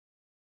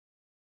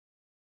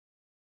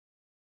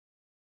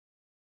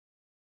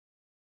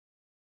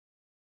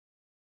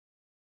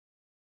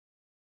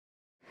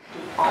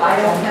I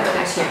don't have an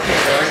extra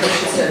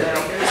picture.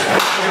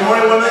 Good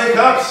morning, 1 million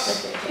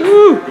cups.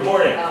 Good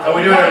morning. How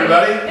we doing,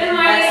 everybody? Good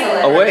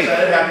morning. Awake.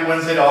 Excited. Happy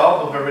Wednesday to all.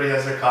 Hope everybody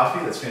has their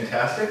coffee. That's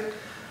fantastic.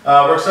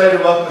 We're excited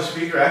to welcome a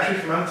speaker actually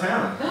from out of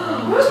town.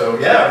 So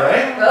yeah,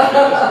 right?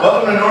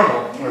 Welcome to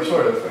normal, or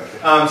sort of.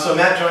 So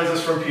Matt joins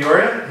us from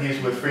Peoria.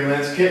 He's with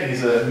Freelance Kit.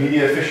 He's a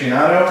media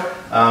aficionado.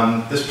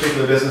 This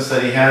particular business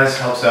that he has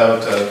helps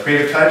out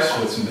creative types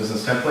with some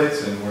business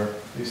templates, and we're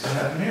pleased to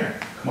have him here.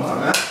 Come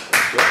on, Matt.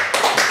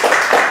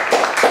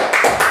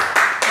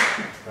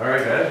 All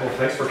right, guys. Well,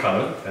 thanks for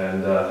coming,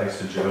 and thanks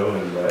to Joe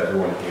and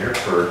everyone here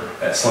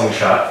at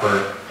Slingshot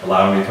for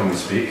allowing me to come and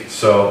speak.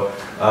 So,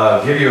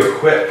 give you a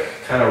quick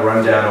kind of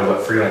rundown of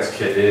what Freelance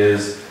Kit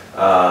is,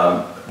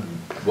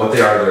 what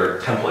they are. They're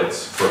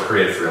templates for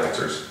creative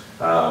freelancers.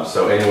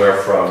 So anywhere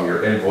from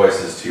your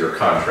invoices to your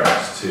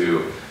contracts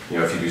to,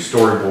 if you do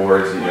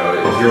storyboards,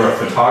 if you're a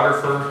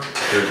photographer,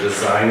 if you're a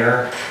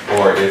designer,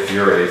 or if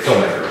you're a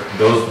filmmaker,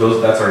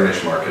 that's our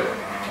niche market.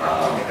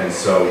 And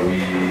so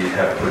we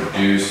have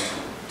produced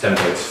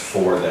templates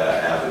for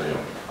that avenue.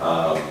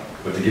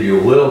 But to give you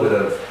a little bit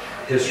of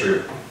history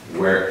of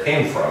where it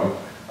came from,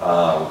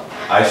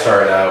 I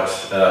started out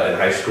in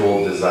high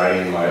school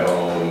designing my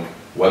own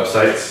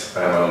websites.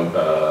 I had my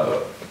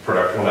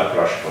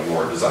own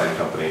more design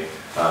company in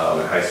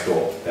high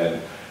school.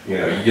 And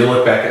you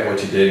look back at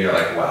what you did and you're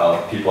like,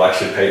 wow, people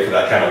actually pay for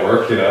that kind of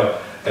work,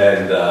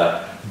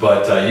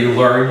 But you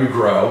learn, you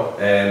grow,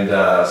 and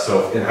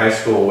so in high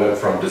school went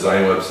from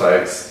designing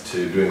websites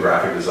to doing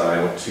graphic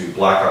design, went to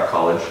Blackhawk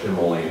College in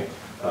McLean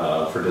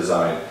for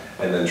design,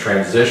 and then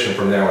transitioned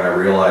from there when I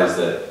realized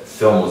that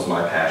film was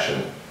my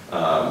passion,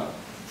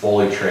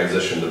 fully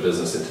transitioned the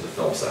business into the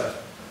film side.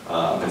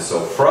 And so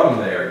from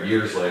there,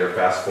 years later,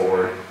 fast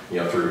forward,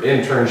 through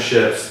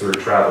internships, through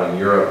traveling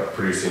Europe,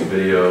 producing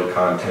video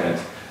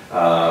content,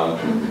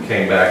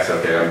 came back, said,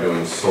 okay, I'm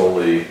doing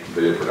solely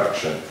video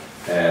production.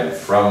 And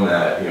from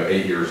that,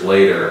 8 years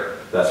later,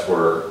 that's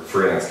where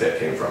Freelance Kit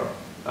came from.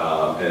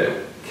 And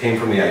it came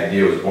from the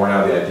idea, it was born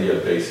out of the idea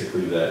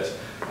basically that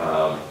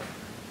I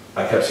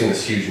kept seeing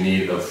this huge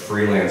need of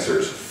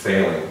freelancers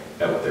failing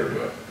at what they were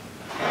doing.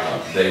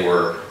 They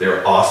were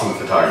awesome at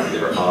photography,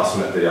 they were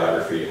awesome at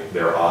videography,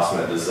 they were awesome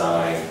at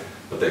design,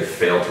 but they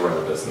failed to run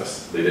a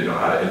business. They didn't know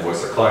how to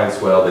invoice their clients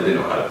well, they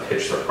didn't know how to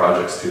pitch their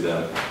projects to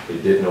them, they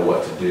didn't know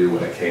what to do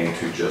when it came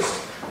to just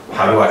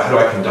how do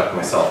I conduct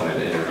myself in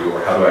an interview,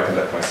 or how do I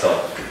conduct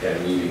myself in a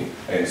meeting?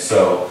 And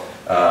so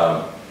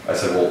I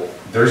said, well,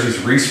 there's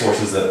these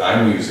resources that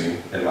I'm using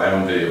in my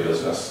own video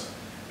business,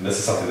 and this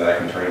is something that I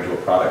can turn into a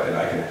product and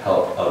I can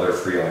help other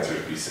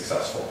freelancers be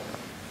successful.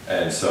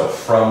 And so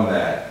from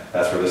that,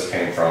 that's where this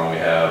came from. We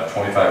have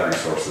 25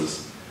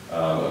 resources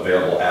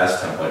available as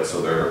templates,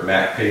 so they're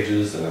Mac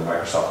pages and they're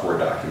Microsoft Word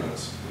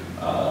documents.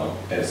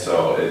 And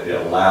so it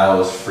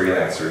allows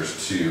freelancers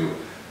to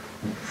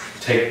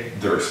take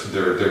their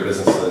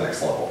business to the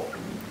next level.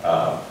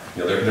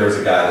 There's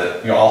a guy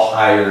that I'll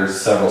hire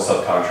several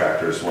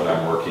subcontractors when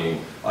I'm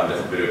working on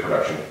different video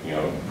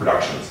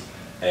productions,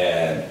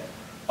 and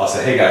I'll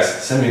say, hey guys,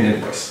 send me an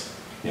invoice.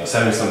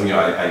 Send me something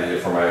I need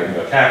it for my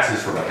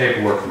taxes, for my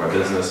paperwork, for my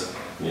business.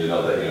 You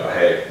know that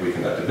hey, we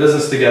conduct a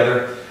business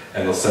together,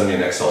 and they'll send me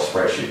an Excel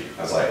spreadsheet.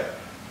 I was like,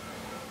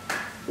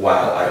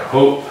 wow, I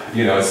hope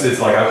it's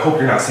like I hope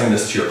you're not sending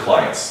this to your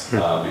clients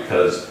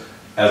because.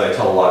 As I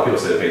tell a lot of people,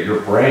 say, okay,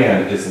 your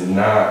brand is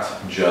not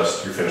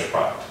just your finished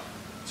product.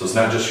 So it's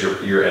not just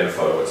your end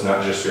photo, it's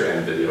not just your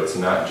end video, it's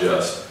not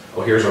just,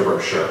 oh, here's a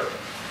brochure.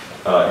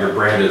 Your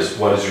brand is,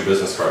 what does your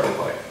business card look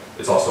like?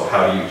 It's also,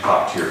 how do you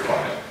talk to your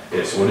client?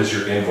 It's, what does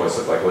your invoice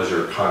look like? What does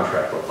your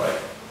contract look like?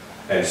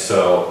 And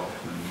so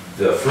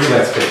the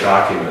Freelance Kit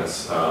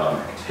documents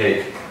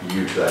take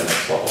you to that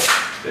next level.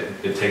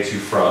 It takes you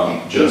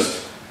from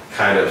just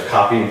kind of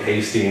copy and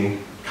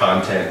pasting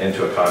content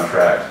into a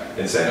contract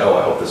and saying, oh,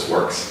 I hope this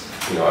works,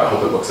 I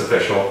hope it looks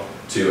official,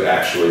 to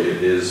actually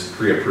it is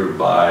pre-approved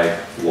by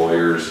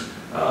lawyers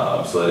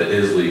so that it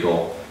is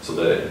legal, so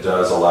that it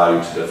does allow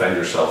you to defend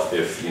yourself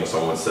if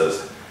someone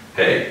says,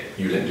 hey,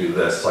 you didn't do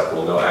this. It's like,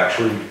 well, no,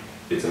 actually,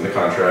 it's in the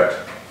contract,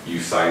 you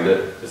signed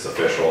it, it's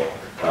official,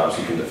 so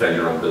you can defend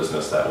your own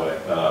business that way.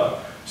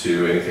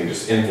 To anything,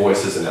 just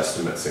invoices and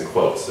estimates and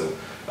quotes, and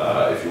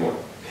if you want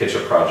to pitch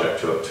a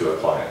project to a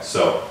client.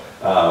 So.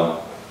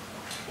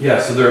 Yeah,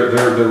 so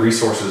they're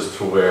resources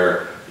to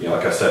where,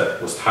 like I said,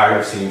 was tired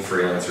of seeing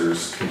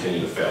freelancers continue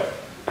to fail.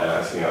 And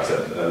I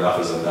said, enough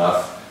is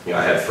enough.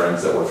 I had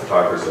friends that were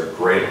photographers that were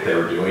great at what they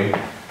were doing,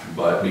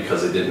 but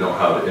because they didn't know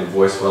how to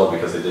invoice well,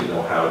 because they didn't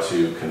know how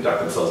to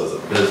conduct themselves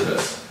as a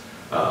business,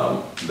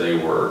 they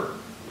were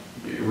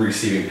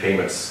receiving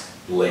payments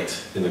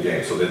late in the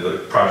game. So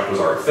the project was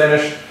already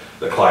finished,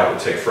 the client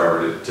would take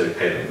forever to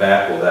pay them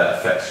back. Well, that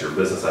affects your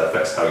business, that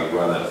affects how you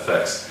run, that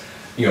affects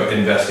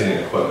investing in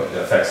equipment. It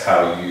affects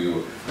how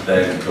you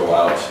then go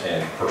out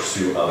and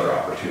pursue other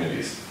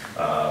opportunities.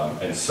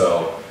 And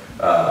so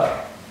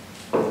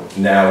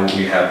now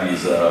we have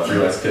these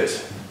Freelance Kit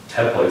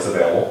templates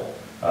available.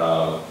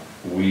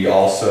 We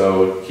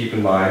also keep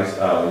in mind,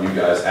 you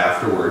guys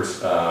afterwards,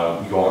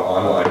 you go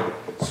online,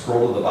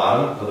 scroll to the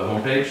bottom of the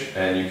homepage,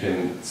 and you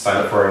can sign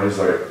up for our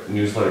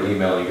newsletter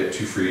email, and you get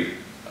 2 free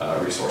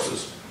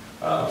resources.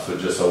 So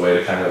just a way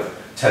to kind of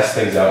test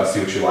things out and see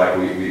what you like.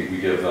 We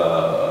give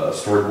a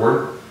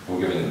storyboard, we'll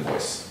give an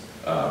invoice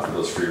for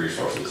those free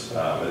resources.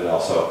 And then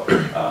also,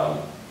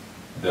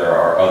 there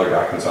are other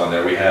documents on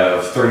there. We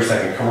have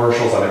 30-second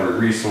commercials on every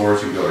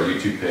resource. You can go to our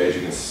YouTube page,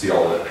 you can see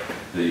all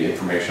the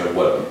information of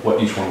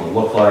what each one would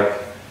look like.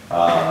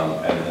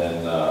 And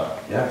then,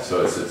 yeah,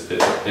 so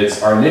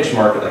it's our niche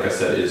market, like I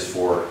said, is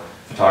for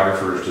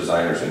photographers,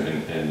 designers,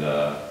 and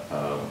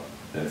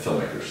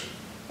filmmakers.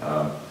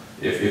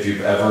 If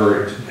you've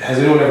ever, has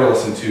anyone ever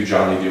listened to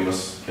John Lee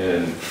Dumas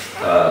in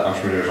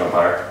Entrepreneurs on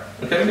Fire?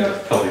 Okay, yeah, a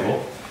couple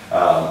people.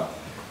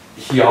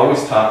 He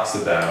always talks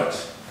about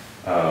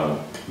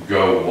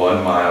go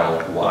 1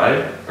 mile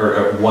wide,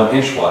 or 1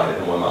 inch wide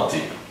and 1 mile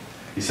deep.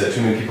 He said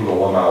too many people go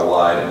 1 mile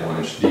wide and 1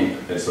 inch deep,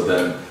 and so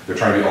then they're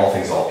trying to be all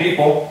things to all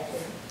people,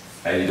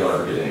 and you don't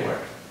ever get anywhere.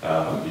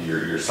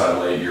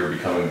 You're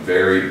becoming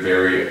very,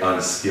 very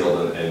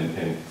unskilled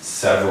in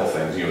several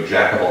things. You know,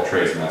 jack of all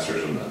trades,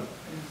 masters of none.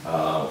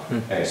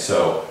 And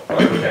so,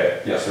 like,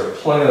 okay, yes, there are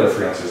plenty of other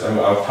freelancers.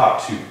 I've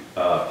talked to,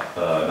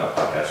 not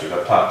podcasters,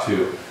 I've talked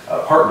to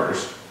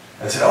partners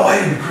and said, oh,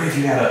 it'd be great if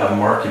you had a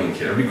marketing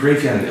kit, or it'd be great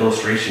if you had an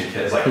illustration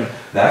kit. It's like,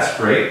 that's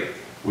great.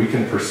 We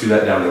can pursue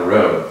that down the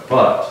road,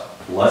 but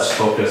let's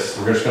focus,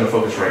 we're just going to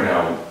focus right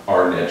now on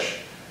our niche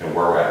and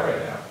where we're at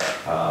right now.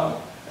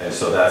 And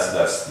so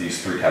that's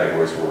these 3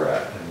 categories where we're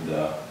at. And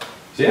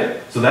so yeah,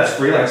 so that's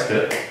Freelance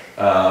Kit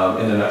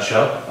in a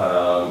nutshell.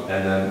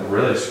 And then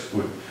really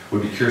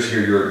would be curious to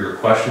hear your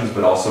questions,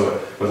 but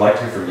also would like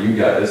to hear from you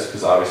guys,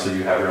 because obviously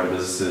you have your own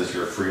businesses,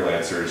 you're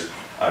freelancers.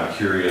 I'm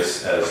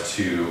curious as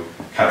to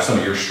kind of some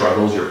of your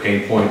struggles, your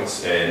pain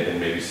points, and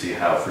maybe see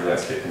how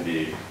Freelance Kit can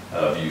be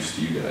of use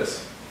to you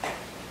guys.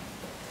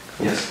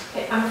 Yes?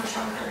 Okay, I'm a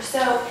photographer,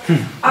 so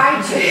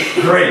I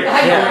do. Great.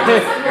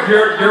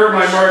 You're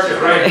my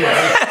market right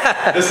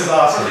here. This is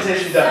awesome.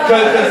 Because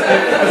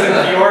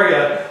in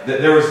Peoria,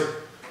 there was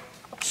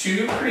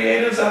 2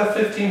 creatives out of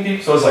 15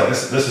 people, so I was like,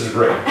 this is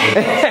great.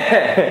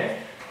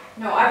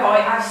 No,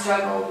 I've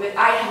struggled with,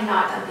 I have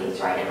not done things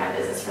right in my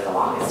business for the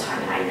longest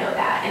time, and I know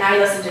that. And I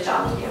listen to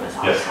John Lee Dumas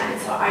all the time,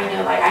 so I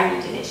know, like, I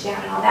need to niche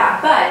down and all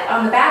that. But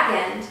on the back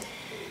end,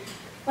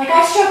 like,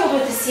 I've struggled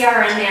with the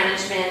CRM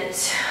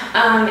management,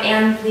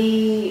 and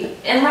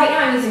right now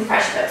I'm using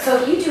FreshBooks.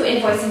 So if you do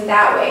invoicing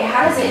that way,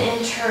 how does it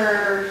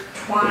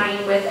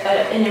intertwine with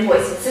an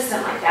invoicing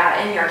system like that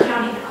and your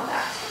accounting and all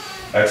that?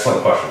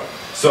 Excellent question.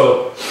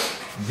 So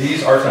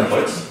these are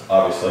templates,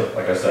 obviously,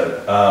 like I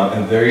said,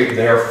 and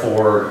they are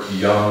for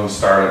young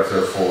startups,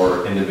 they're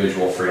for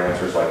individual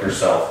freelancers like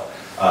yourself.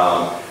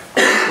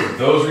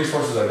 Those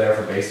resources are there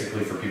for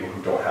basically for people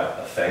who don't have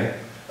a thing.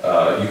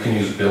 You can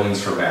use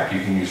Billings for Mac,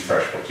 you can use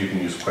FreshBooks, you can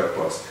use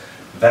QuickBooks.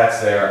 That's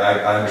there,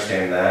 I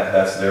understand that,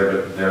 that's there,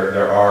 but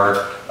there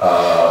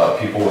are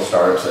people with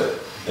startups that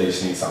they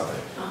just need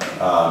something.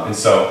 And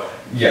so,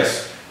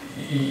 yes,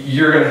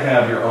 you're going to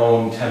have your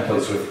own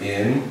templates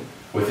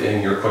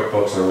within your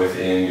QuickBooks or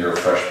within your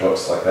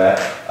FreshBooks like that.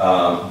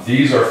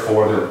 These are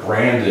they're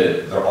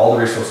branded, all the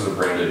resources are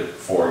branded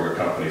for your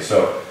company.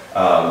 So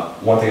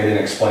one thing I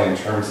didn't explain in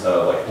terms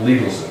of like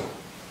LegalZoom.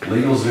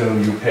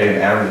 LegalZoom, you pay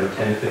an average of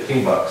 10,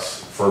 15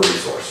 bucks for a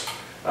resource,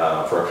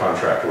 for a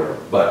contract or whatever.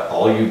 But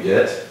all you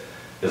get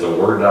is a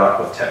Word doc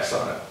with text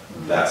on it.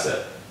 That's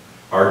it.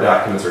 Our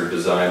documents are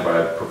designed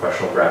by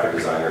professional graphic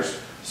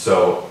designers.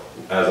 So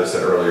as I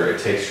said earlier,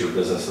 it takes your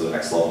business to the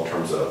next level in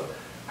terms of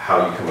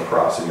how you come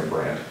across in your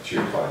brand to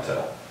your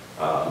clientele.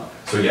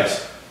 So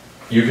yes,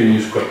 you can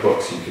use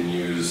QuickBooks, you can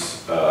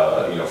use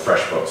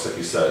FreshBooks, like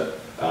you said,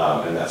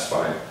 and that's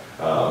fine.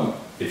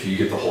 If you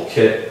get the whole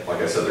kit,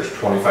 like I said, there's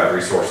 25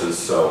 resources,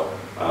 so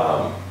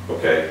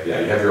okay, yeah,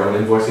 you have your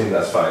own invoicing,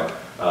 that's fine.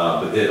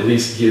 But it at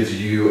least gives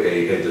you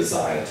a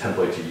design, a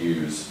template to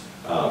use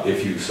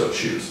if you so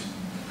choose.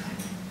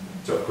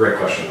 So great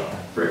question though,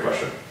 great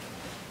question.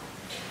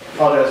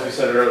 Apologize, we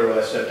said it earlier when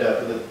I stepped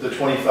out, but the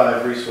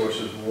 25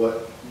 resources,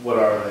 what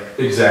are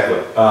they?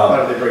 Exactly.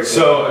 How do they break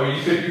so, I mean,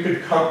 you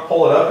could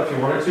pull it up if you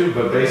wanted to,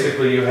 but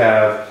basically you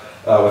have,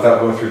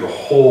 without going through the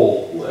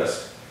whole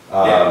list, we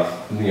have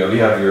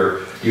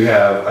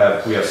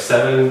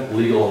 7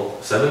 legal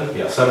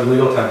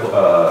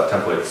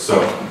templates.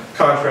 So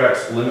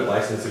contracts, limit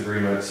license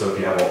agreements. So if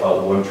you have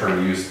a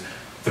one-term use,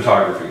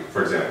 photography,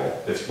 for example,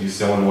 if you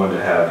someone wanted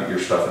to have your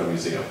stuff in a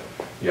museum,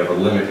 you have a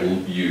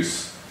limit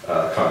use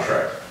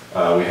contract.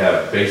 We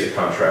have basic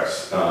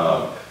contracts.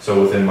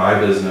 So within my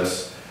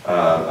business,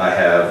 I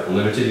have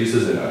limited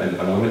uses and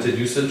unlimited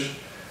usage,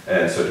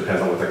 and so it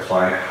depends on what the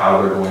client,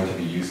 how they're going to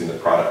be using the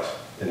product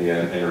in the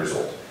end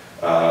result.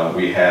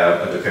 We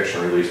have a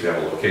depiction release, we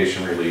have a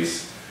location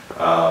release,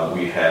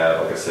 we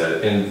have, like I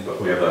said,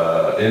 we have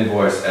an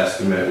invoice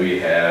estimate, we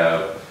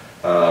have,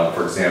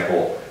 for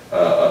example,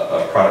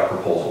 a product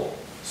proposal.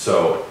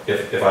 So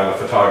if I'm a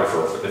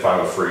photographer, if I'm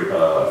a free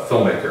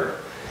filmmaker,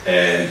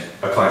 and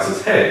a client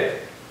says, hey,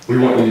 we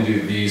want you to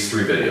do these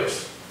 3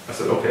 videos. I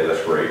said, okay,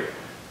 that's great.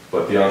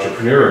 But the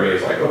entrepreneur in me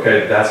is like,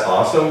 okay, that's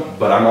awesome,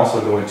 but I'm also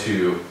going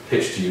to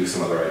pitch to you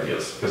some other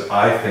ideas because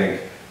I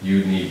think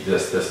you need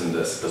this, this, and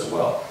this as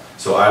well.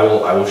 So I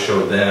will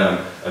show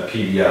them a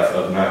PDF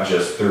of not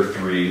just their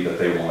 3 that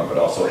they want, but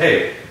also,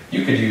 hey,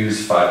 you could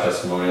use 5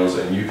 testimonials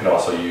and you could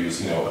also use,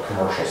 a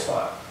commercial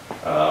spot.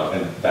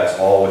 And that's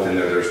all within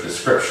there. There's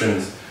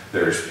descriptions,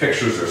 there's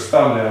pictures, there's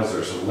thumbnails,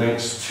 there's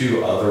links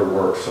to other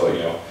work. So,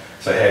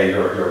 say, hey,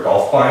 you're a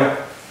golf client.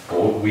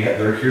 Well,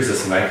 here's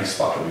this Nike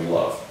spot that we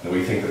love. And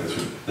we think that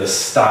this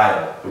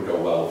style would go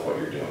well with what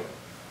you're doing.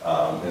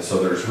 And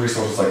so there's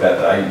resources like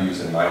that I use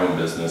in my own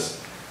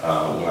business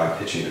when I'm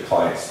pitching to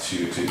clients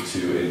to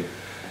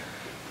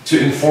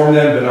inform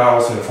them, but not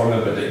also inform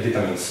them, but to get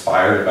them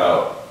inspired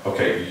about,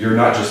 okay, you're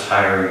not just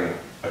hiring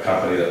a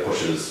company that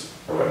pushes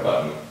a red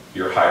button.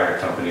 You're hiring a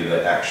company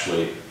that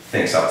actually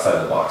thinks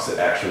outside the box, that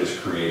actually is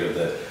creative,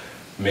 that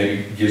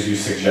maybe gives you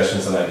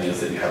suggestions and ideas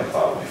that you haven't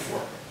thought of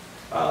before.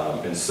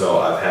 And so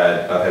I've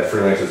had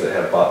freelancers that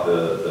have bought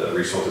the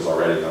resources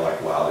already, and they're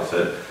like, wow, they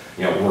said,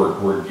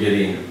 we're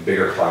getting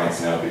bigger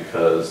clients now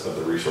because of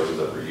the resources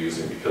that we're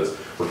using, because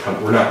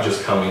we're not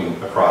just coming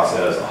across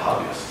as a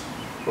hobbyist.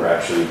 We're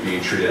actually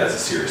being treated as a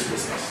serious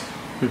business.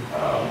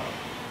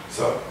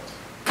 So,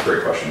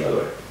 great question, by the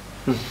way.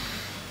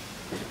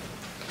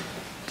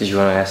 Did you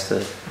want to ask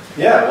the...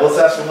 Yeah, well, let's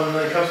ask the 1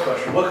 Million Cups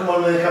question. What can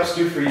 1 Million Cups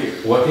do for you?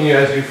 What can you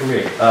guys do for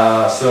me?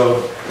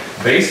 So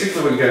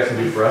basically what you guys can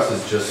do for us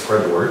is just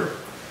spread the word.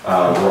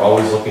 We're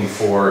always looking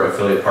for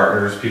affiliate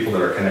partners, people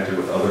that are connected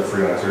with other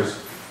freelancers,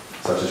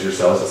 such as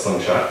yourselves at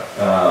Slingshot,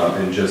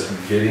 and just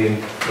getting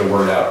the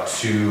word out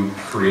to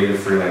creative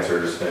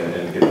freelancers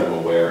and get them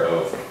aware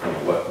of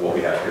what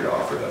we have here to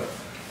offer them.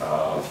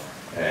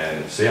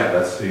 And so yeah,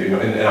 that's,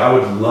 and I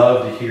would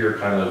love to hear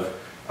kind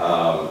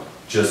of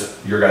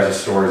just your guys'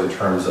 stories in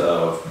terms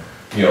of,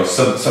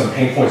 some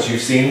pain points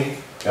you've seen,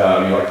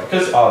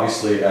 because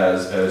obviously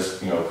as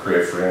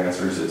creative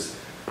freelancers, it's,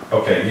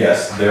 okay,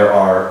 yes, there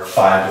are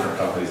 5 different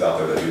companies out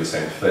there that do the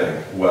same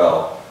thing.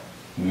 Well,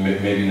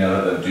 maybe none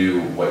of them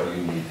do what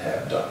you need to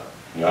have done.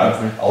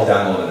 I'll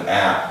download an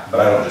app, but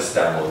I don't just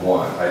download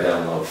one. I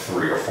download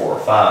 3 or 4 or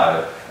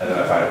 5, and then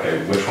I find,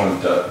 okay, which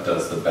one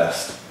does the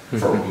best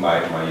for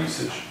my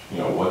usage?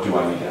 What do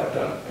I need to have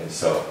done? And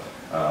so,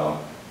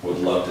 would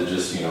love to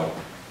just,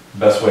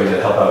 best way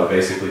to help out is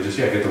basically just,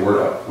 get the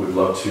word out. Would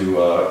love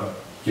to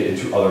get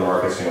into other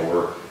markets.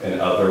 We're in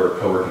other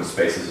co-working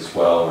spaces as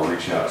well. We're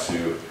reaching out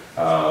to,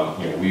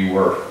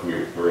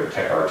 we're in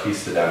Tech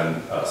Artista down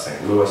in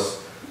St. Louis,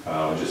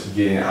 just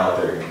getting out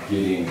there and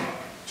getting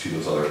to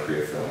those other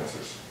creative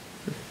freelancers.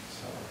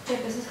 Do you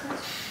have business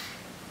cards?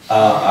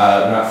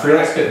 Not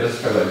Freelance Kit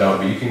business cards, I don't,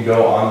 but you can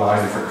go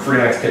online for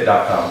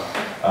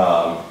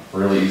freelancekit.com.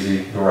 Really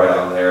easy, go right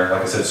on there.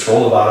 Like I said, scroll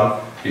to the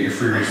bottom, get your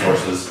free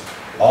resources.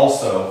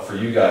 Also, for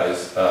you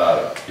guys,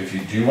 if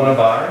you do want to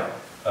buy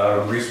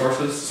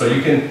resources, so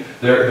you can,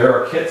 there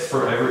are kits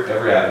for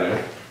every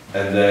avenue,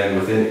 and then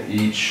within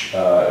each,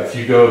 if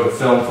you go to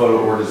film,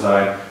 photo, or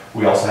design,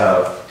 we also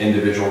have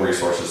individual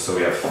resources, so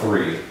we have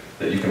 3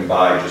 that you can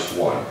buy just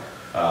one,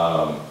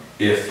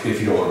 if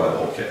you don't want to buy the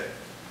whole kit.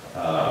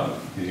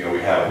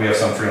 We have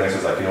some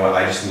freelancers like,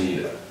 I just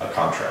need a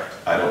contract.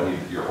 I don't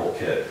need your whole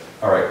kit.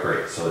 All right,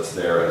 great, so it's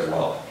there as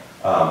well.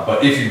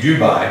 But if you do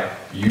buy,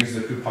 use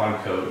the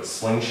coupon code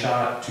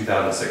Slingshot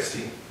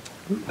 2016.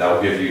 That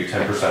will give you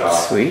 10%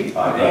 off Sweet.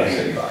 On anything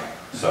that you buy.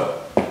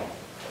 So,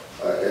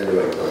 I do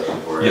have a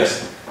question for you.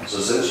 yes. So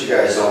since you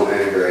guys don't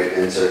integrate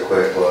into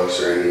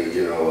QuickBooks or any,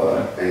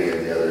 any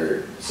of the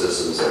other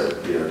systems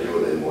that, deal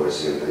with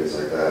invoicing and things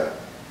like that,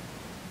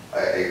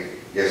 I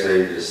guess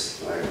maybe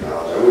just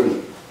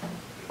acknowledge,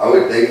 I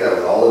would think that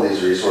with all of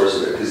these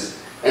resources, because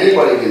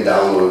anybody can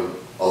download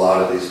a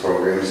lot of these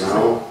programs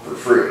now for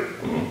free.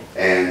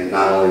 And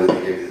not only do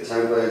they give you the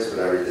templates, but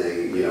everything,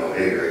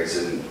 integrates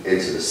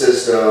into the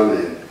system,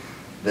 and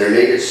they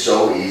make it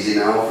so easy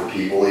now for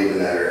people even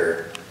that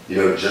are,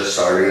 just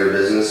starting their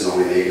business and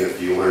only making a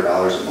few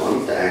 $100s a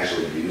month to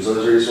actually use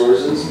those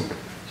resources.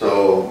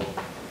 So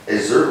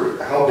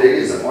how big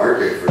is the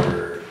market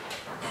for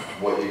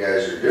what you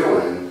guys are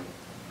doing,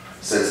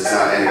 since it's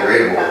not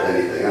integratable with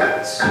anything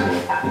else?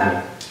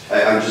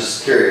 I'm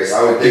just curious.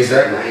 I would think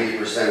that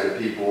 90% of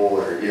people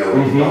are, would be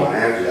going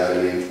after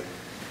that.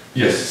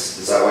 Yes.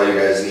 Is that why you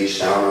guys niche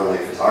down on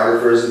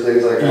photographers and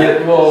things like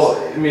that? Yeah, well,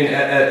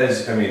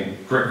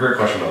 great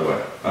question, by the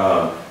way.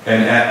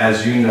 And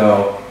as you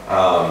know,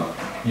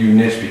 you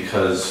niche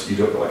because you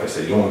don't, like I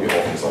said, you don't want to be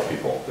all things to all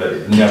people.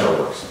 That never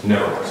works.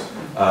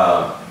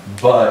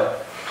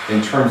 But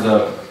in terms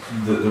of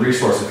the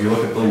resource, if you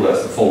look at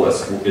the full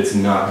list, it's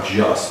not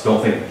just,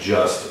 don't think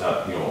just,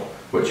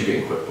 what you get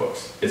in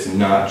QuickBooks. It's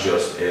not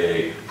just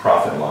a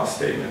profit and loss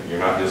statement. You're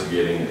not just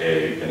getting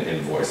an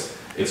invoice.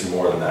 It's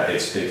more than that.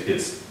 It's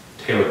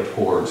tailored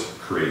towards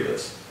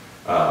creatives.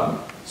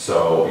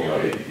 So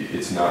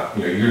it's not,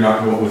 you're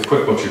not, with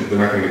QuickBooks, they're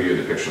not going to give you a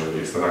depiction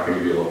release. They're not going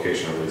to give you a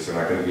location release. They're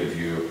not going to give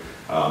you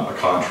a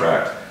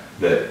contract.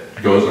 that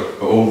goes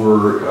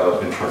over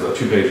in terms of a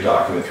 2-page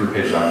document,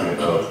 3-page document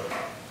of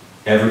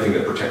everything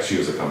that protects you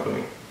as a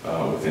company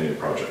within your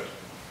project.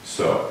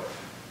 So,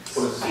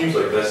 well, it seems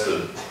like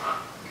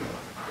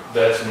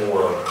that's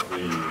more of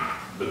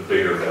the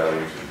bigger value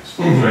to the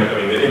schools, right? I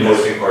mean, the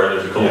invoicing part,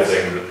 there's a couple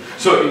things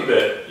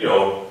that, you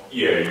know,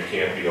 yeah, you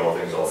can't be all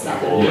things all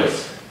people.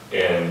 Yes.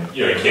 And,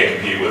 you know, you can't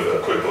compete with a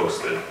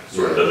QuickBooks that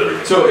sort of does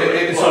everything. So,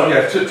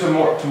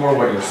 to more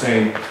what you're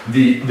saying,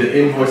 the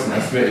invoice and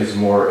estimate is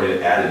more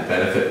an added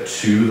benefit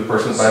to the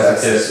person that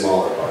buys the kit. That's the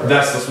smaller part.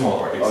 That's the smaller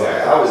part, exactly.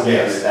 Okay, I was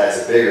thinking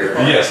that's a bigger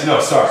part. Yes, no,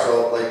 sorry.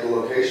 So like the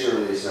location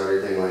release and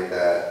everything like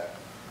that,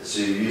 so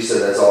you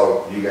said that's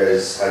all, you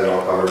guys had it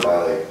all covered by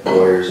like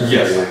lawyers and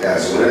everything like that.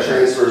 So when it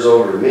transfers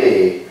over to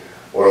me,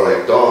 or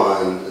like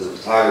Dawn as a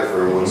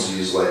photographer and wants to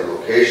use like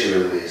location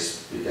release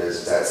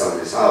because it's at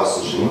somebody's house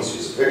and she wants to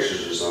use the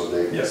pictures or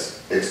something.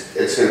 Yes.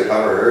 It's going to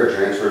cover her, it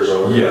transfers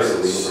over to her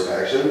for legal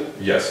protection.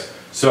 Yes.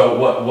 So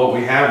what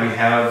we have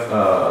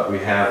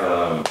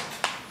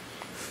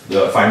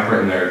the fine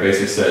print in there. It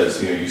basically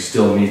says, you know, you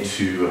still need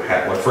to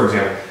have, like for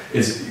example,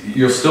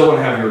 you'll still want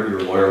to have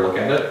your lawyer look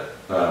at it,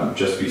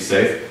 just to be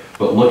safe.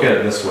 But look at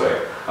it this way: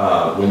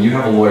 when you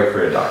have a lawyer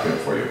create a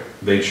document for you,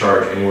 they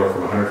charge anywhere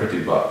from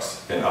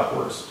 $150 and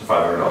upwards to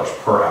 $500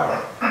 per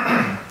hour.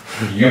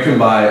 You can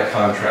buy a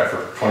contract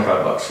for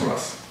 $25 from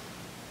us.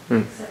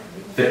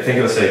 Think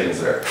of the savings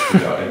there. You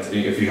know, and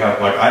if you have,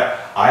 like,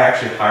 I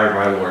actually hired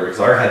my lawyer because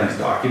I already had these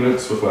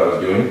documents with what I was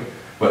doing.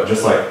 But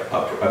just like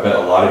I bet a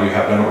lot of you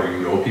have done, or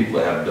you know people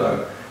that have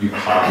done, you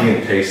copy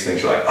and paste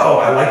things. You're like, oh,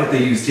 I like what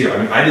they used here. I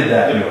mean, I did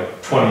that,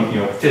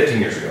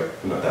 15 years ago.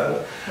 I'm not that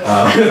old.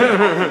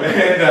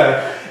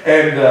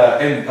 And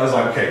I was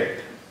like, okay,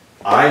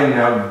 I'm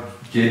now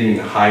getting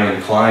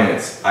high-end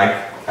clients.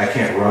 I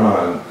can't run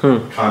on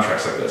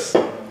contracts like this.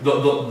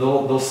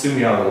 They'll sue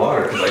me out of the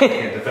water because I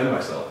can't defend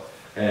myself.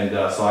 And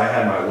so I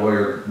had my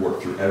lawyer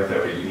work through everything.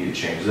 Okay, you need to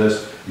change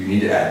this. You need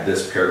to add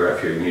this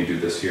paragraph here. You need to do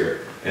this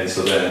here. And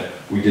so then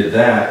we did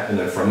that. And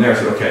then from there, I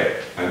said,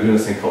 okay, I'm doing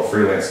this thing called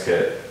Freelance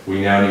Kit.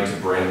 We now need to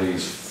brand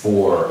these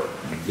for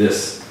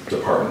this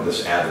department,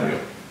 this avenue.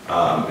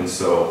 And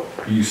so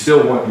you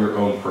still want your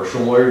own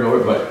personal lawyer to go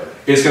with, but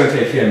it's going to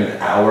take him an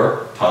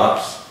hour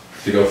tops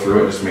to go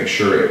through it, just make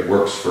sure it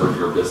works for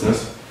your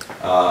business.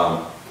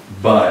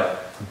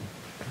 But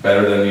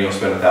better than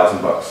spend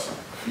 $1,000.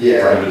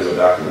 Yeah, for him to do a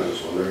document. I was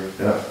just wondering.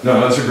 Yeah,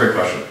 no, that's a great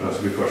question. That's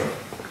a good question.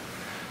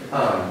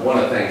 One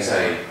of the things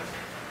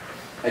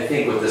I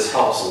think what this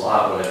helps a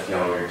lot with,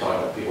 you're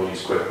talking about people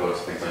use QuickBooks,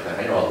 things like that.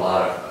 I know a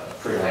lot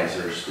of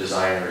freelancers,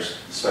 designers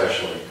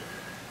especially,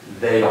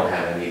 they don't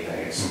have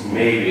anything. It's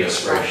maybe a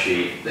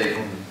spreadsheet.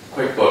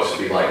 QuickBooks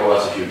would be like, oh,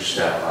 that's a huge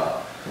step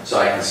up. So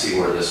I can see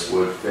where this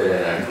would fit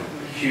in a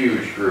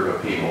huge group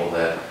of people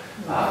that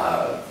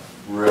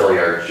really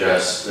are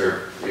just,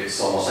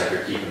 it's almost like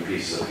they're keeping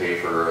pieces of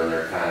paper and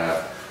they're kind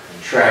of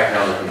tracking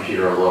on the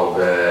computer a little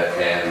bit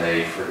and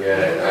they forget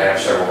it. I have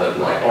several that are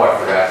like, oh, I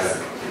forgot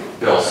to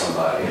bill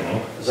somebody.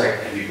 It's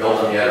like, have you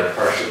billed them yet or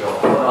partially billed?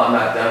 Oh, no, I'm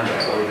not done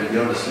yet. Well, we've been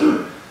doing this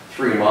for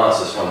 3 months,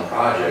 this one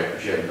project,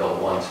 but you haven't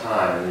billed one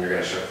time, and then you're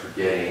going to start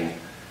forgetting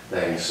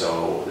things.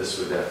 So this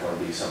would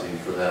definitely be something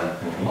for them.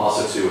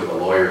 Also, too, with the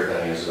lawyer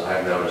thing, is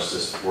I've noticed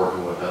just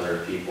working with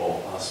other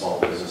people, small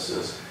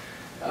businesses,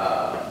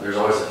 there's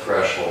always a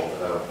threshold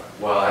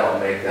of, well, I don't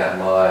make that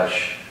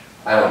much.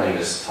 I don't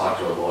need to talk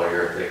to a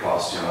lawyer if they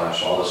cost too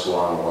much. I'll just go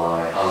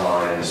online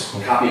and just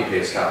copy and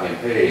paste.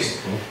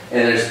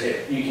 And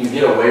you can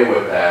get away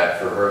with that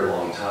for a very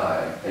long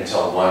time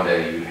until one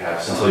day you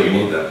have something. Until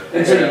you need that.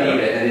 Until you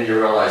need it, and then you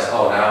realize,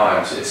 oh,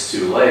 now it's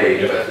too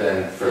late. But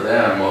then for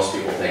them, most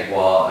people think,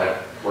 well, I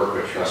work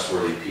with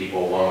trustworthy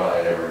people. Why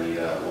would I ever need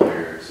a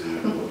lawyer to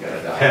look at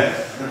a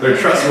document? They're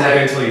trustworthy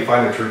until you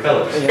find the true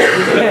colors.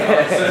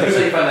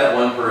 Until you find that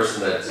one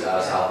person that's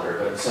out there.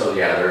 But so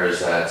yeah, there is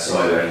that. So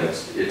I mean,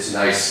 it's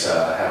nice to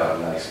have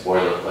a nice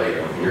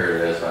boilerplate of here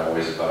it is. But I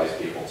always advise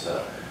people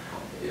to,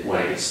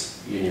 when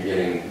you're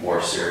getting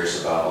more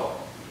serious about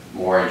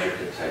more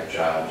intricate type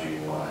jobs,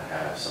 you want to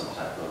have some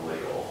type of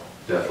legal.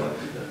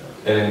 Definitely.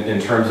 And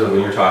in terms of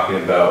when you're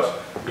talking about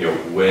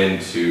when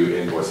to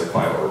invoice a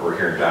client, or we're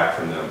hearing back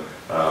from them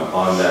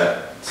on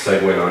that,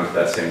 segueing onto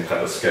that same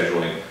type of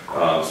scheduling,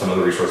 some of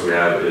the resources we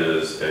have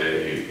is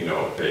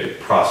a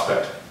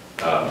prospect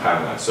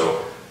timeline.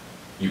 So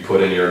you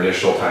put in your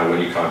initial time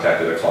when you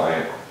contacted a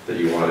client that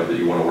you want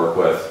to work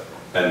with,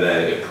 and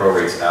then it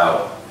prorates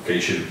out. Okay,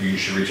 you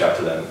should reach out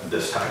to them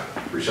this time.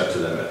 Reach out to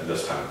them at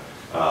this time.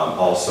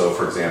 Also,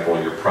 for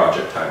example, your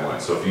project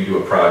timeline. So if you do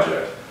a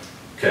project,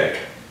 okay,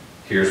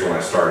 here's when I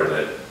started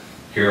it.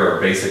 Here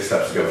are basic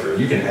steps to go through.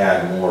 You can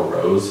add more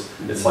rows.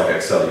 It's like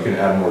Excel. You can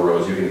add more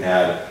rows. You can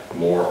add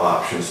more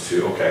options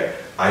to, okay,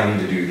 I need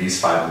to do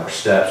these 5 more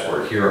steps,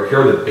 or here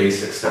are the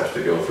basic steps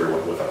to go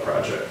through with a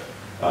project.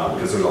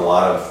 Because there's a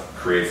lot of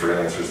creative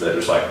freelancers that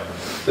just like,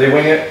 they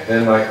wing it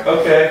and like,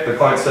 okay, the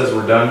client says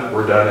we're done, and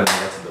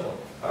let's bill them.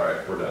 All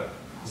right, we're done.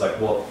 It's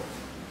like, well,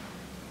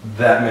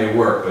 that may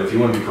work, but if you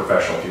want to be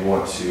professional, if you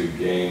want to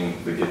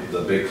gain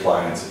the big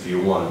clients, if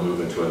you want to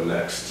move into a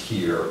next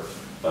tier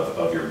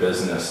of your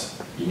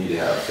business, you need to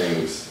have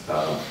things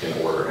in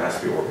order. It has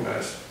to be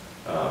organized.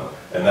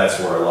 And that's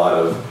where a lot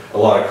of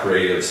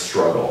creatives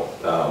struggle.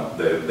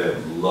 They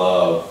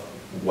love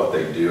what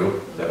they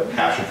do, they have a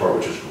passion for it,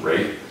 which is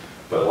great,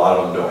 but a lot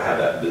of them don't have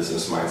that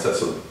business mindset.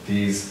 So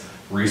these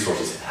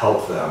resources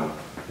help them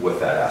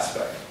with that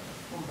aspect.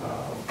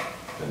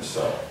 And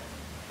so.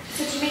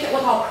 So do you make it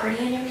look all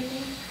pretty and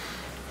everything?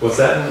 What's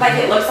that? Like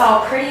it looks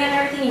all pretty and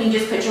everything, and you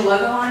just put your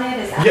logo on it?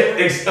 Is that?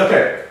 Yeah,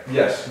 okay,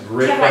 yes,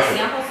 great Do you have like question.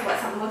 samples of what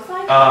something looks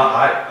like?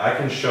 I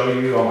can show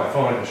you on my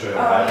phone, I can show you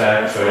on my iPad, I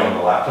can show you on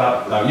the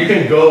laptop. You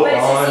can go But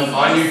it's just easy.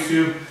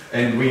 on YouTube,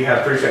 and we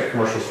have 30-second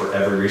commercials for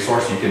every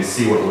resource. You can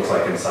see what it looks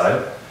like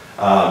inside.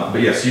 But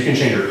yes, you can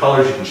change your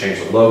colors, you can change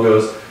the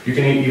logos, you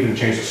can even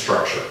change the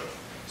structure.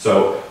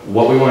 So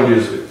what we want to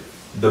do is,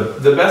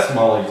 the best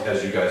model,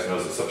 as you guys know,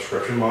 is a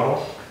subscription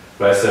model.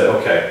 But I said,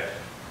 okay,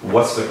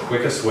 what's the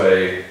quickest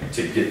way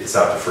to get this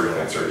out to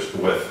freelancers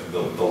with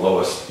the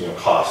lowest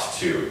cost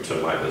to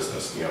my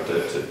business,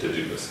 to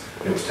do this?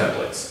 And it was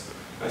templates.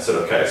 And I said,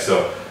 okay,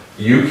 so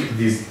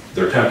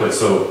they're templates.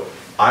 So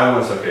I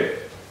want to say, okay,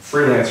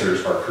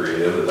 freelancers are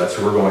creative, that's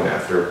who we're going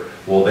after.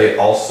 Well, they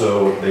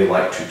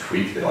like to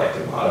tweak, they like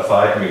to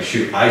modify. I mean,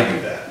 shoot, I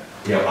do that.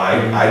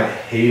 I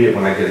hate it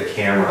when I get a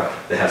camera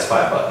that has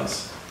 5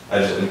 buttons.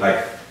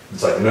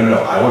 It's like, no,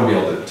 I want to be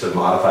able to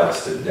modify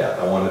this to death.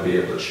 I want to be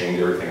able to change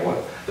everything. I want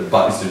the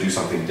buttons to do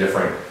something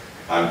different.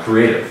 I'm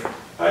creative.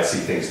 I see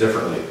things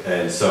differently.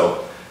 And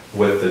so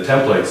with the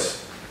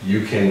templates,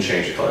 you can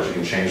change the colors, you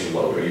can change the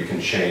logo, you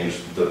can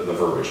change the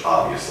verbiage,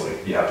 obviously.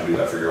 You have to do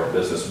that for your own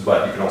business,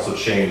 but you can also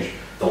change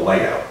the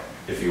layout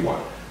if you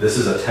want. This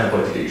is a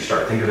template to get you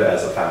started. Think of it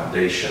as a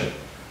foundation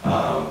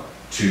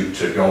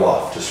to go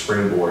off, to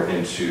springboard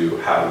into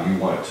how you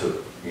want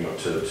to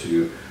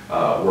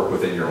work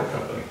within your own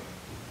company.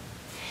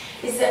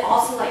 Is it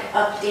also like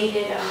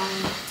updated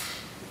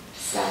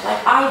stuff?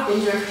 Like I've been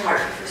doing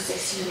photography for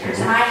 16 years,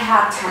 and I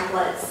have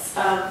templates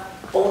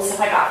of old stuff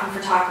I got from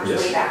photographers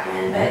way back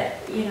when.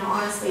 But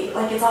honestly,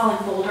 like it's all in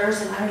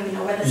folders, and I don't even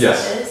know where this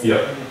stuff is.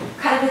 Yep.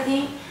 Kind of a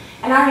thing.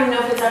 And I don't even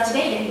know if it's up to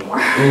date anymore.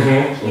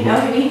 You know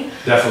what I mean?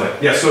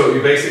 Definitely. Yeah. So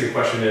basically, the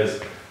question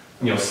is,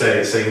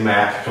 say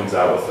Mac comes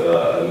out with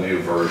a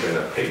new version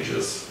of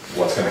Pages.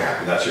 What's going to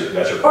happen? That's your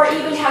question. Or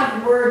even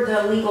have Word,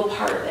 the legal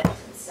part of it.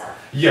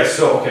 Yes.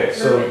 So okay.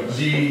 So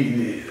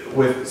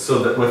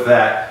with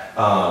that,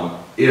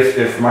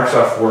 if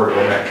Microsoft Word or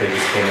Mac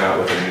Pages came out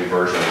with a new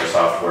version of their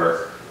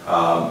software,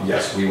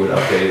 yes, we would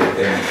update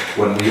it. And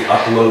when we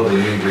upload the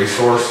new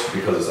resource,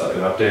 because it's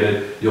been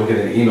updated, you'll get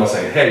an email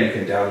saying, "Hey, you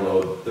can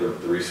download the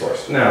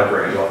resource." Now,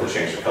 granted, you'll have to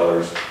change the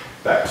colors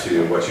back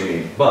to what you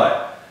need,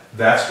 but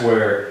that's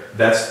where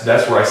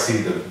I see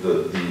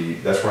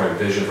that's where I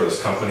envision for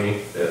this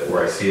company,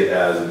 where I see it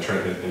as and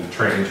turn it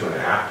into an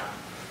app.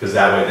 Because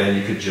that way then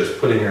you could just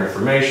put in your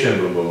information,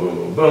 boom, boom, boom,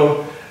 boom,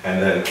 boom,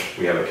 and then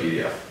we have a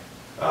PDF.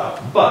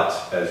 But,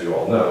 as you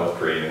all know,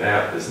 creating an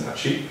app is not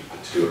cheap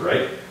to do it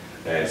right.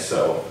 And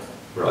so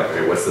we're like,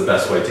 okay, what's the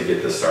best way to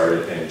get this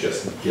started and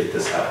just get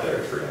this out there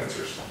to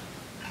freelancers?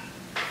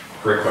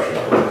 Great question.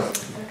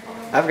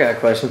 I've got a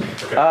question.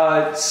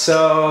 Okay.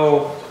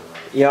 So,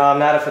 I'm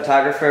not a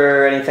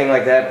photographer or anything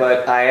like that,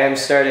 but I am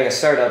starting a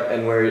startup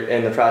and we're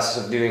in the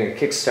process of doing a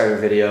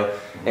Kickstarter video.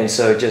 And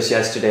so just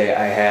yesterday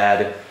I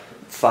had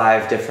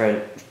 5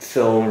 different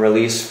film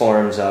release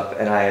forms up,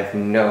 and I have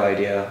no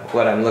idea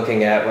what I'm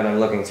looking at when I'm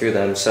looking through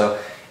them. So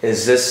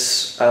is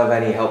this of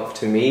any help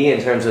to me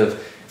in terms of,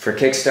 for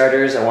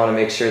Kickstarters, I want to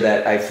make sure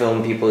that I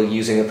film people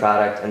using the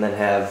product and then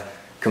have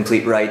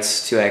complete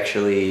rights to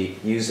actually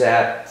use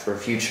that for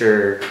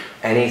future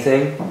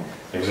anything?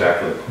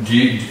 Exactly.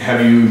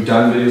 Have you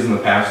done videos in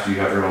the past? Do you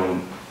have your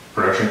own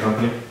production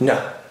company?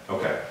 No.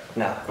 Okay.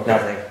 No, okay.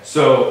 Nothing.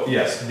 So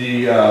yes, so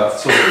the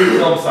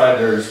film side,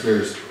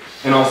 there's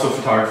and also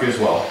photography as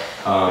well.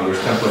 There's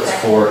templates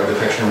for a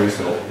depiction release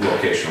and a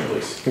location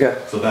release. Okay.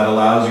 So that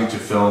allows you to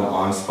film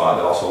on spot.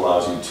 That also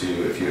allows you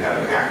to, if you have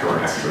an actor or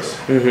an actress,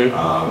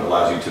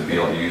 allows you to be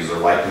able to use their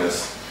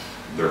likeness,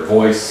 their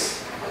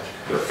voice,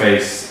 their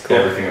face,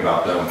 everything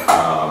about them,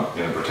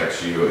 and it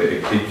protects you.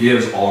 It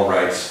gives all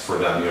rights for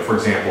them. For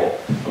example,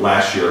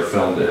 last year I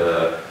filmed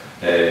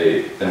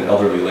an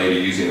elderly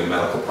lady using a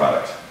medical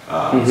product.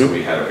 So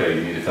we had, okay,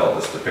 you need to fill out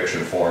this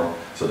depiction form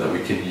so that we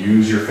can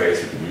use your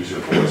face, we can use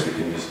your voice, we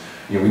can use,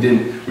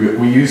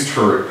 we used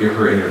her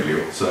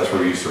interview, so that's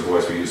where we used her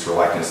voice, we used her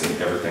likeness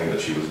and everything that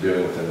she was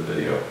doing within the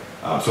video.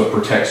 So it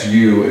protects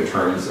you in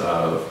terms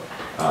of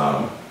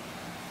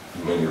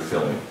when you're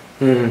filming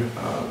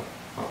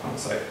on the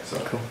site. So,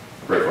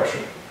 great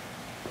question.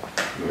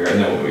 And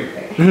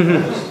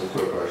then Just a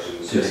quick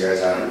question. So Yes. you guys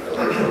have an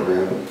affiliate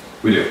program?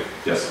 we do,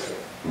 yes.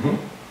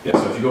 Yeah,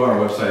 so if you go on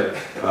our website,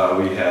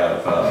 we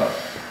have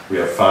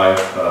 5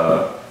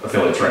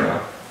 affiliates right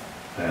now,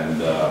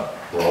 and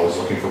we're always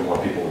looking for more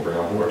people to bring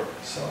on board.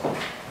 So,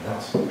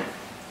 yes.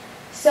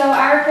 So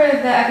I work for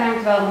the Economic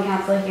Development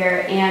Council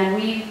here, and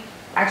we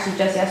actually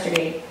just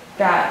yesterday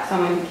got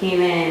someone who came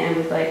in and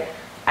was like,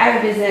 I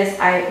have a business,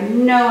 I have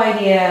no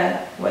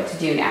idea what to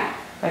do now.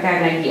 Like, I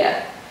have an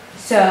idea.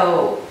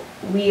 So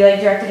we like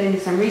directed into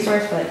some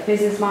resource for like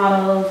business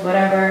models,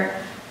 whatever.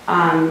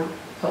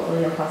 Hopefully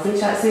he'll call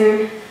Slingshot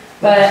soon.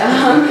 But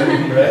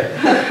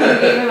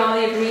we gave him all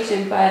the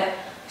information. But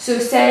so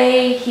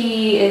say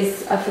he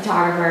is a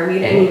photographer. We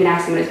didn't even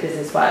ask him what his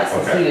business was,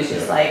 because he was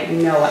just like,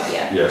 no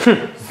idea.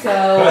 Yeah.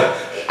 So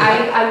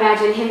I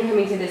imagine him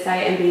coming to the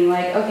site and being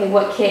like, okay,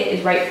 what kit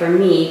is right for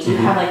me? Do you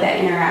have like that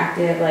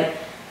interactive like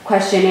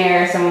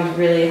questionnaire? Someone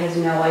really has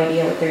no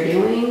idea what they're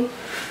doing,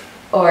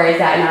 or is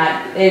that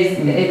not? Is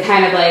it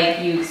kind of like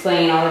you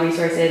explain all the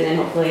resources and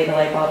hopefully the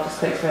light bulb just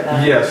clicks for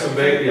them? Yeah.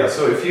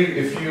 So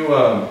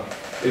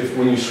if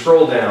when you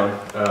scroll down,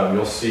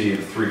 you'll see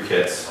the 3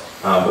 kits,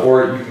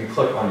 or you can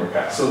click on your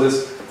path. So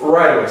this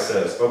right away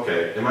says,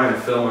 okay, am I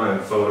in film, am I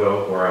in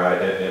photo, or am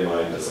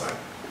I in design?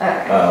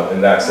 Okay.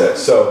 And that's it.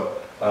 So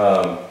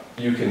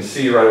you can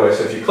see right away.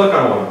 So if you click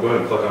on one, go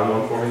ahead and click on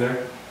one for me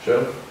there,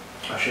 Joe.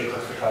 I should have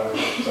clicked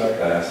photography. Sorry.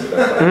 That's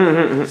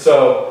fine.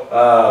 So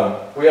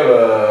we have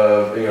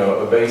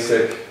a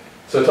basic.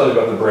 So it tells you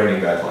about the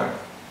branding guideline,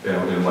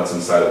 and what's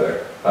inside of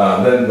there.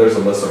 Then there's a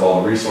list of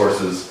all the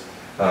resources.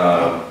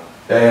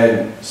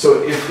 And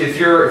so if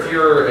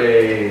you're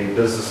a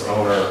business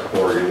owner,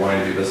 or you're wanting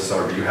to be a business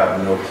owner, but you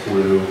have no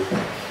clue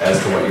as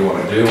to what you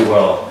want to do,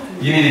 well,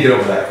 you need to get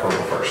over that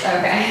hurdle first.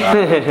 Okay.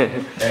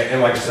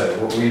 And like I said,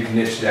 we've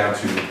niched down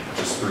to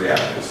just 3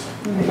 avenues,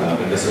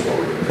 and this is what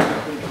we're doing now.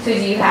 So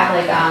do you have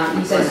like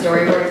you said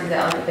storyboards? Is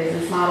that like a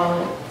business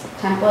model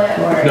template,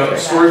 or no?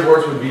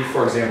 Storyboards would be,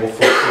 for example,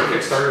 for a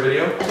Kickstarter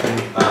video.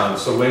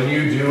 So when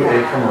you do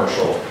a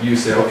commercial, you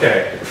say,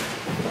 okay.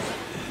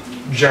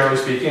 Generally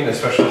speaking,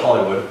 especially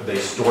Hollywood, they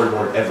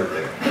storyboard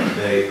everything.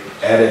 They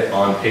edit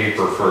on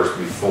paper first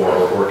before,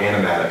 or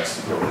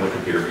animatics in the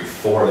computer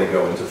before they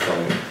go into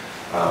filming,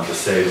 to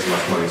save as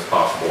much money as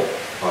possible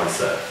on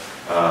set.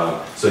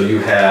 So you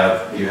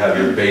have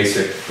your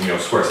basic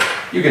squares.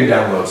 You can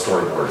download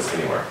storyboards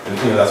anywhere, and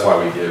that's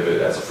why we give it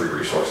as a free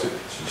resource to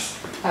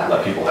just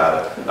let people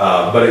have it.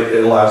 But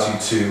it allows you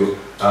to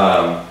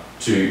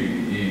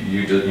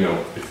you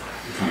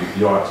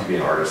don't have to be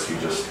an artist. You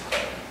just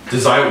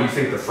design what you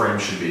think the frame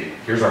should be.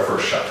 Here's our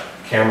first shot.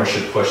 Camera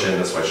should push in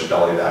this way, should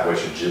dolly that way,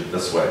 should jib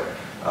this way.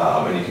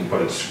 And you can put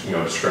a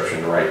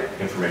description, the right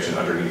information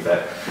underneath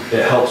that.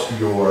 It helps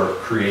your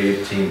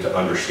creative team to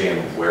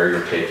understand where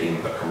you're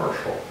taking the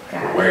commercial,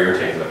 where you're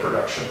taking the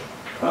production.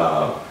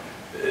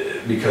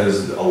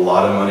 Because a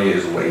lot of money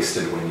is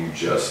wasted when you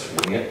just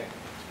wing it.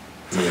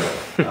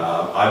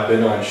 I've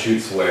been on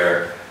shoots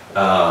where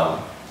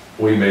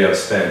we may have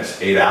spent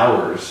 8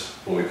 hours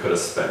when we could have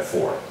spent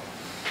 4.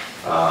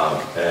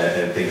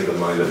 And think of the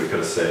money that we could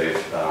have saved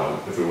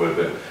if we would have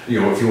been, if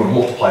you want to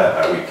multiply that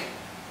by week.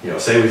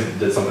 Say we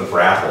did something for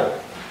Apple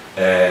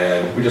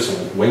and we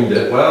just winged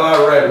it. Well,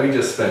 all right, we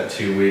just spent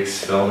 2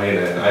 weeks filming,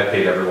 and I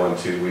paid everyone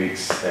 2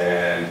 weeks,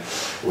 and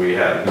we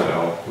had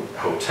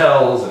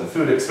hotels and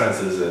food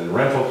expenses and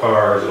rental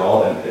cars and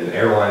all, and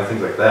airlines,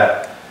 things like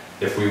that.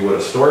 If we would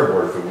have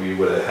storyboarded, if we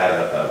would have had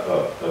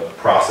a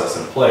process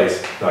in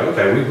place, like,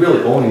 okay, we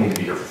really only need to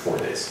be here for 4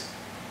 days.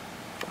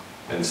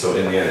 And so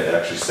in the end, it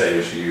actually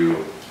saves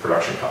you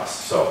production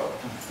costs. So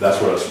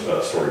that's what a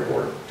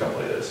storyboard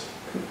template is.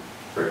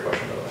 Great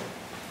question, by the way.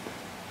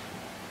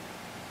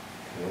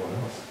 Anyone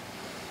else?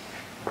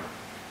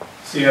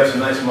 So you have some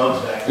nice mugs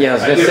back there. Yeah, I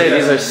was gonna say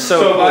these are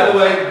so. So by the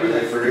way, Are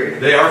they free?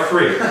 they are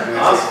free.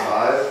 Awesome.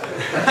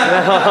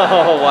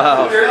 Oh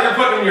wow. You're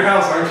putting them in your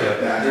house, aren't you?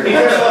 He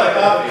drinks a lot of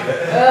coffee.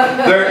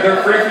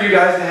 They're free for you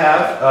guys to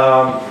have.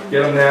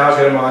 Get them now.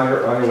 Get them on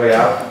your way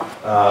out.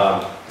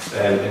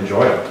 And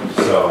enjoy them.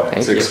 So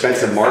It's an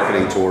expensive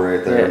marketing tool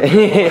right there.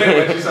 okay,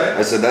 what'd you say?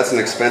 I said that's an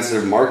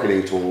expensive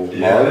marketing tool.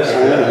 Yeah,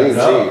 Mugs,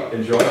 no,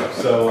 enjoy them.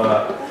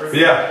 So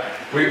yeah,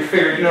 we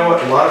figured, a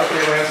lot of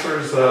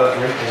freelancers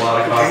drink a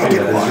lot of coffee.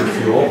 That is your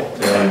fuel,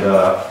 and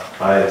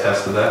I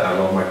attest to that. I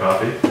love my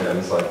coffee, and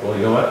it's like, well,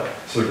 you know what?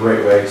 It's a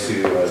great way to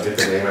get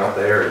the name out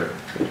there and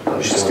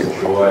let people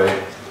enjoy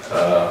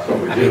what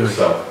we do.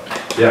 So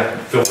yeah,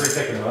 feel free to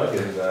take a mug,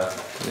 and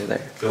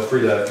feel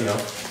free to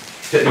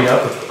hit me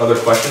up with other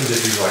questions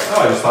if you're like,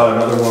 oh, I just thought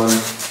another one,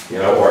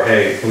 or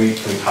hey, can we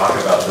talk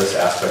about this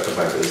aspect of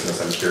my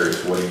business? I'm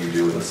curious, what do you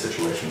do in this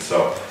situation?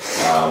 So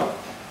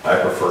I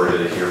prefer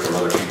to hear from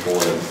other people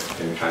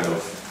and kind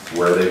of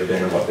where they've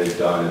been and what they've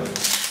done, and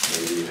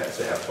maybe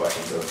they have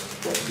questions of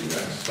what to do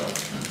next. So.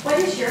 What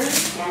is your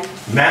name again?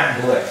 Matt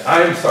Blick.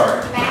 I'm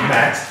sorry.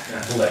 Matt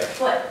Blick.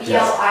 What,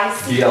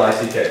 B-L-I-C?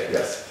 B-L-I-C-K,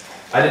 yes.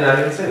 I did not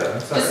even say that. I'm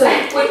sorry. Just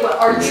like, wait, what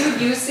are you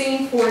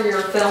using for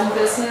your film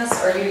business?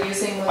 Are you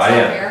using what's I on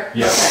am. here?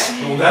 Yes.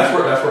 Okay. Well, that's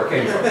where it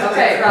came from.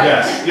 Okay, right.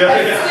 Yes.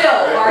 But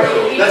still, are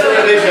you? That's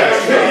what it is,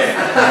 yes.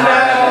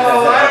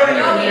 No, I don't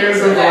even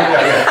use it like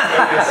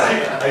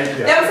that.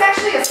 That was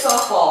actually a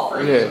softball for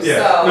you. Yeah.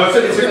 So No,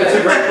 it's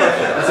a great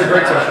question. It's a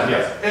great question.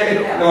 Yes.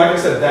 And like I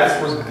said, that's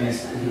where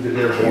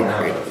they're born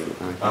out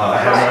of. I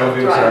have my own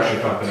video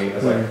production company. I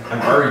was like,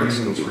 I'm already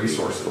using these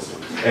resources.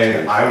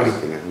 And I was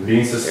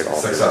being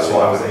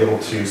successful. I was able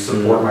to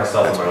support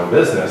myself in my own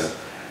business.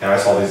 And I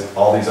saw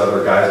all these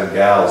other guys and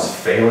gals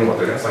failing what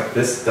they're doing. It's like,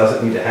 this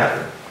doesn't need to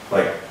happen.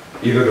 Like,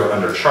 either they're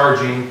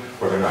undercharging,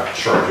 or they're not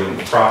charging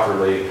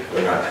properly,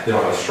 they don't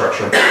have a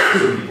structure.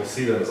 So people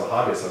see them as a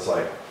hobbyist, and it's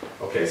like,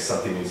 okay,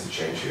 something needs to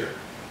change here.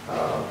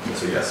 And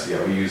so yes,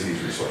 yeah, we use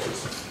these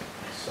resources.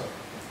 So,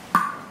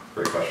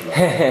 great question.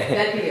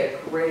 That'd be a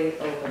great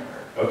opener.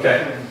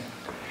 Okay.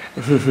 I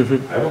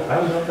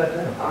will note that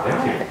down.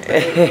 Thank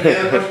you. Any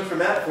other questions for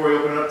Matt before we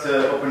open it up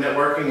to open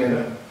networking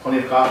and plenty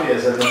of coffee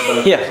as everyone's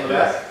on the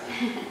back?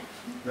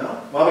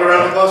 No? Well, have a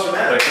round of applause for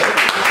Matt.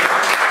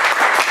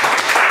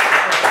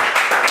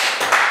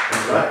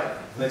 All right.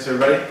 Thanks,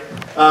 everybody.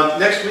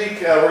 Next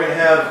week, we're going to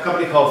have a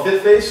company called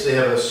FitFace. They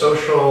have a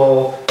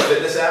social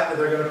fitness app that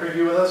they're going to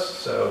preview with us.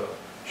 So,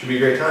 should be a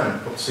great time.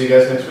 Hope to see you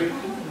guys next week.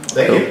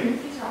 Thank you.